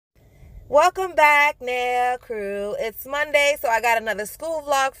Welcome back, nail crew. It's Monday, so I got another school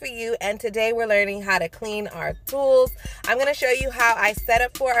vlog for you, and today we're learning how to clean our tools. I'm going to show you how I set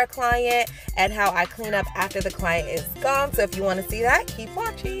up for our client and how I clean up after the client is gone. So if you want to see that, keep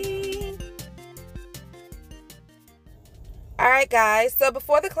watching. Alright guys, so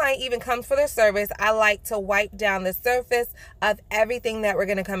before the client even comes for their service, I like to wipe down the surface of everything that we're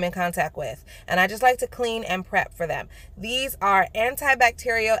going to come in contact with. And I just like to clean and prep for them. These are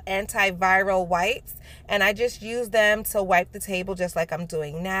antibacterial, antiviral wipes, and I just use them to wipe the table just like I'm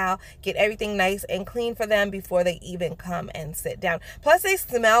doing now. Get everything nice and clean for them before they even come and sit down. Plus they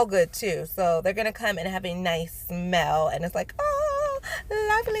smell good too, so they're going to come and have a nice smell, and it's like, oh,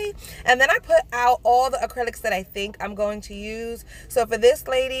 lovely. And then I put out all the acrylics that I think I'm going to use. So for this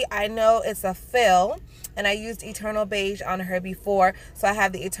lady, I know it's a fill, and I used Eternal Beige on her before, so I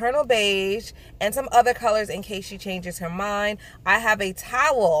have the Eternal Beige and some other colors in case she changes her mind. I have a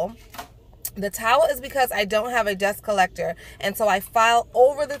towel. The towel is because I don't have a dust collector, and so I file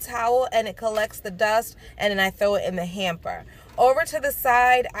over the towel and it collects the dust, and then I throw it in the hamper. Over to the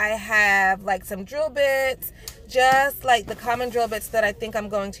side, I have like some drill bits, just like the common drill bits that I think I'm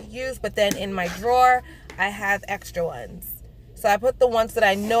going to use, but then in my drawer, I have extra ones. So I put the ones that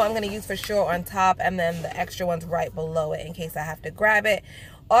I know I'm going to use for sure on top, and then the extra ones right below it in case I have to grab it.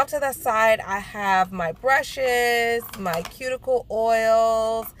 Off to the side, I have my brushes, my cuticle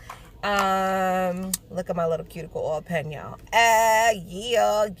oils. Look at my little cuticle oil pen, y'all.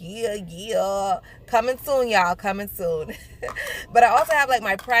 Yeah. Coming soon, y'all. Coming soon. But I also have like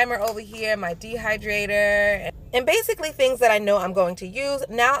my primer over here, my dehydrator, and basically things that I know I'm going to use.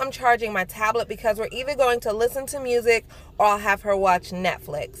 Now I'm charging my tablet because we're either going to listen to music or I'll have her watch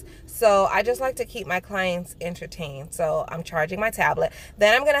Netflix. So I just like to keep my clients entertained. So I'm charging my tablet.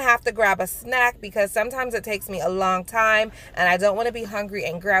 Then I'm going to have to grab a snack because sometimes it takes me a long time and I don't want to be hungry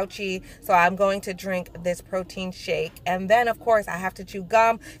and grouchy. So I'm going to drink this protein shake. And then of course I have to chew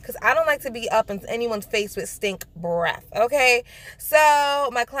gum because I don't like to be up in anyone's face with stink breath. Okay. So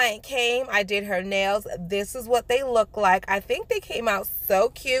my client came, I did her nails. This is what they look like. I think they came out so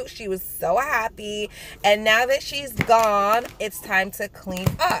cute. She was so happy. And now that she's gone, it's time to clean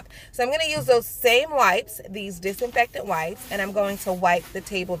up. So I'm going to use those same wipes, these disinfectant wipes, and I'm going to wipe the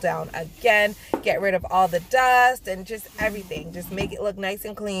table down again, get rid of all the dust and just everything. Just make it look nice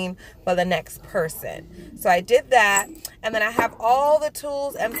and clean for the next person. So I did that, and then I have all the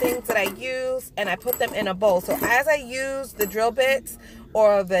tools and things that I use, and I put them in a bowl. So as I use the drill bits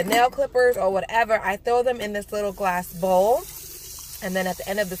or the nail clippers or whatever, I throw them in this little glass bowl. And then at the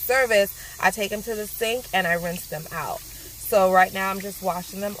end of the service, I take them to the sink and I rinse them out. So right now I'm just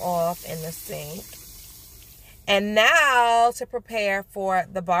washing them off in the sink. And now to prepare for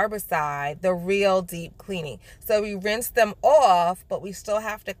the barbicide, the real deep cleaning. So we rinse them off, but we still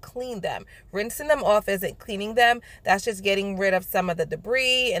have to clean them. Rinsing them off isn't cleaning them. That's just getting rid of some of the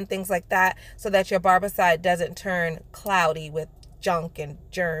debris and things like that so that your barbicide doesn't turn cloudy with junk and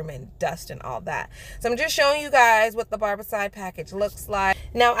germ and dust and all that. So I'm just showing you guys what the barbicide package looks like.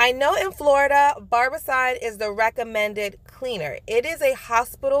 Now I know in Florida, barbicide is the recommended cleaner. It is a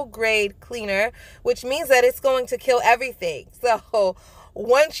hospital grade cleaner, which means that it's going to kill everything. So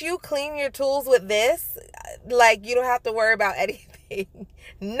once you clean your tools with this, like, you don't have to worry about anything.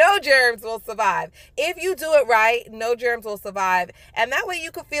 No germs will survive. If you do it right, no germs will survive. And that way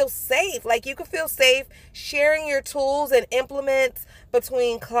you can feel safe. Like, you can feel safe sharing your tools and implements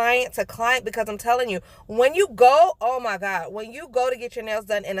between client to client, because I'm telling you, when you go, oh my God, when you go to get your nails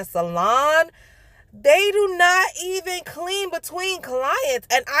done in a salon, they do not even clean between clients.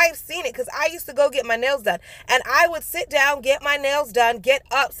 And I've seen it because I used to go get my nails done. And I would sit down, get my nails done, get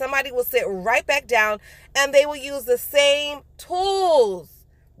up. Somebody will sit right back down and they will use the same tools.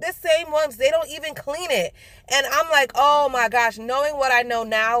 The same ones. They don't even clean it. And I'm like, oh my gosh, knowing what I know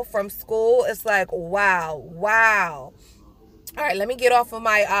now from school, it's like, wow. All right, let me get off of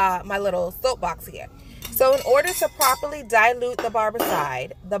my my little soapbox here. So in order to properly dilute the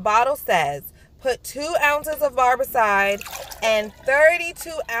barbicide, the bottle says, put 2 ounces of barbicide and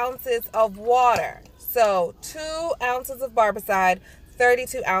 32 ounces of water. So 2 ounces of barbicide,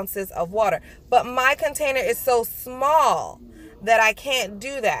 32 ounces of water. But my container is so small that I can't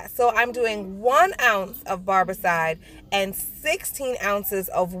do that. So I'm doing 1 ounce of barbicide and 16 ounces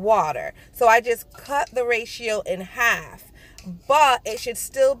of water. So I just cut the ratio in half. But it should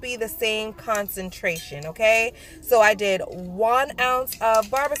still be the same concentration, okay? So I did 1 ounce of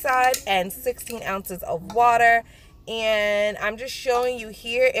barbicide and 16 ounces of water. And I'm just showing you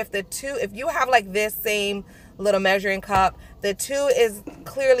here, if you have like this same little measuring cup, the 2 is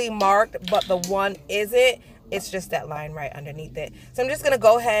clearly marked, but the 1 isn't. It's just that line right underneath it. So I'm just going to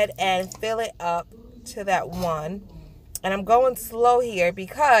go ahead and fill it up to that one. And I'm going slow here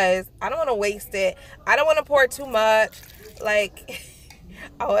because I don't want to waste it. I don't want to pour too much. Like,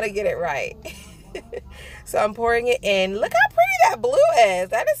 I want to get it right. So I'm pouring it in. Look how pretty that blue is.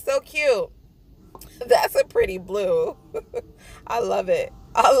 That is so cute. That's a pretty blue. I love it.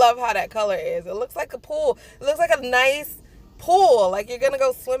 I love how that color is. It looks like a pool. It looks like a nice pool. Like you're going to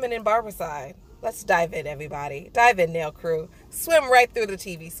go swimming in Barbicide. Let's dive in, everybody. Dive in, nail crew. Swim right through the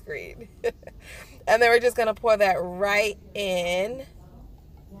TV screen. And then we're just going to pour that right in.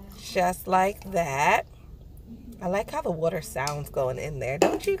 Just like that. I like how the water sounds going in there.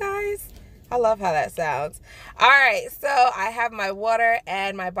 Don't you guys? I love how that sounds. All right, so I have my water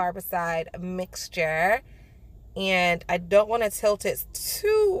and my Barbicide mixture. And I don't want to tilt it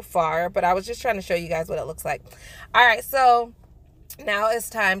too far, but I was just trying to show you guys what it looks like. All right, so now it's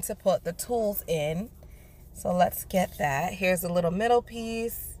time to put the tools in. So let's get that. Here's a little middle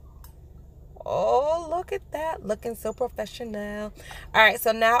piece. Oh, look at that. Looking so professional. All right,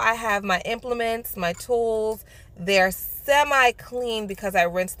 so now I have my implements, my tools. They're semi-clean because I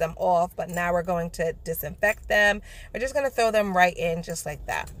rinsed them off, but now we're going to disinfect them. We're just going to throw them right in just like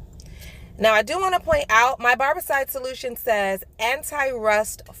that. Now, I do want to point out, my Barbicide solution says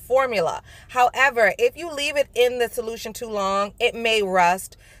anti-rust formula. However, if you leave it in the solution too long, it may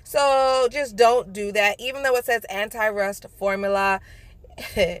rust. So just don't do that. Even though it says anti-rust formula,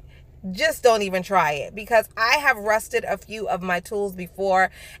 just don't even try it, because I have rusted a few of my tools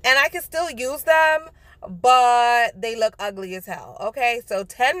before and I can still use them, but they look ugly as hell. Okay, so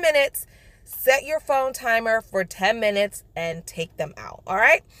 10 minutes. Set your phone timer for 10 minutes and take them out. All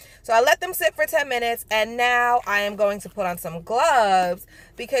right. So I let them sit for 10 minutes. And now I am going to put on some gloves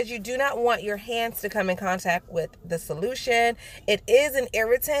because you do not want your hands to come in contact with the solution. It is an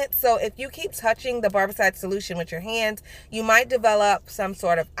irritant. So if you keep touching the Barbicide solution with your hands, you might develop some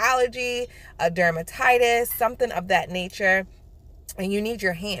sort of allergy, a dermatitis, something of that nature. And you need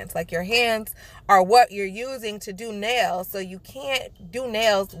your hands. Like, your hands are what you're using to do nails. So you can't do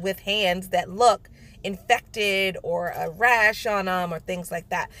nails with hands that look infected or a rash on them or things like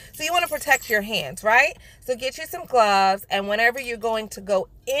that. So you want to protect your hands, right? So get you some gloves, and whenever you're going to go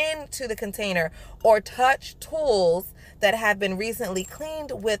into the container or touch tools that have been recently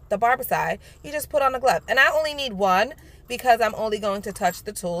cleaned with the Barbicide, you just put on a glove. And I only need one because I'm only going to touch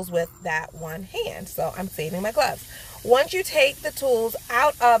the tools with that one hand. So I'm saving my gloves. Once you take the tools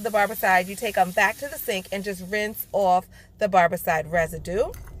out of the Barbicide, you take them back to the sink and just rinse off the Barbicide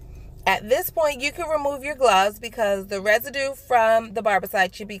residue. At this point, you can remove your gloves because the residue from the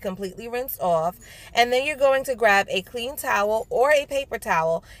Barbicide should be completely rinsed off. And then you're going to grab a clean towel or a paper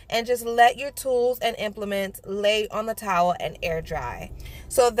towel and just let your tools and implements lay on the towel and air dry.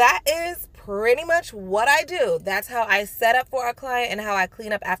 So that is pretty much what I do. That's how I set up for a client and how I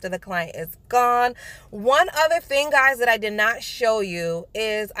clean up after the client is gone. One other thing, guys, that I did not show you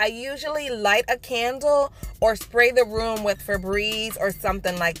is I usually light a candle or spray the room with Febreze or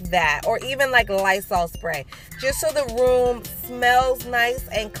something like that, or even like Lysol spray, just so the room smells nice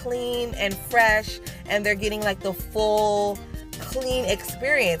and clean and fresh and they're getting like the full clean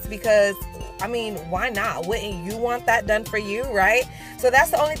experience. Because I mean, why not? Wouldn't you want that done for you, right? So that's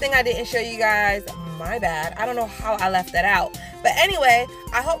the only thing I didn't show you guys. My bad. I don't know how I left that out. But anyway,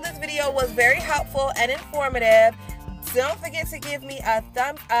 I hope this video was very helpful and informative. Don't forget to give me a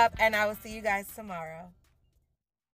thumbs up, and I will see you guys tomorrow.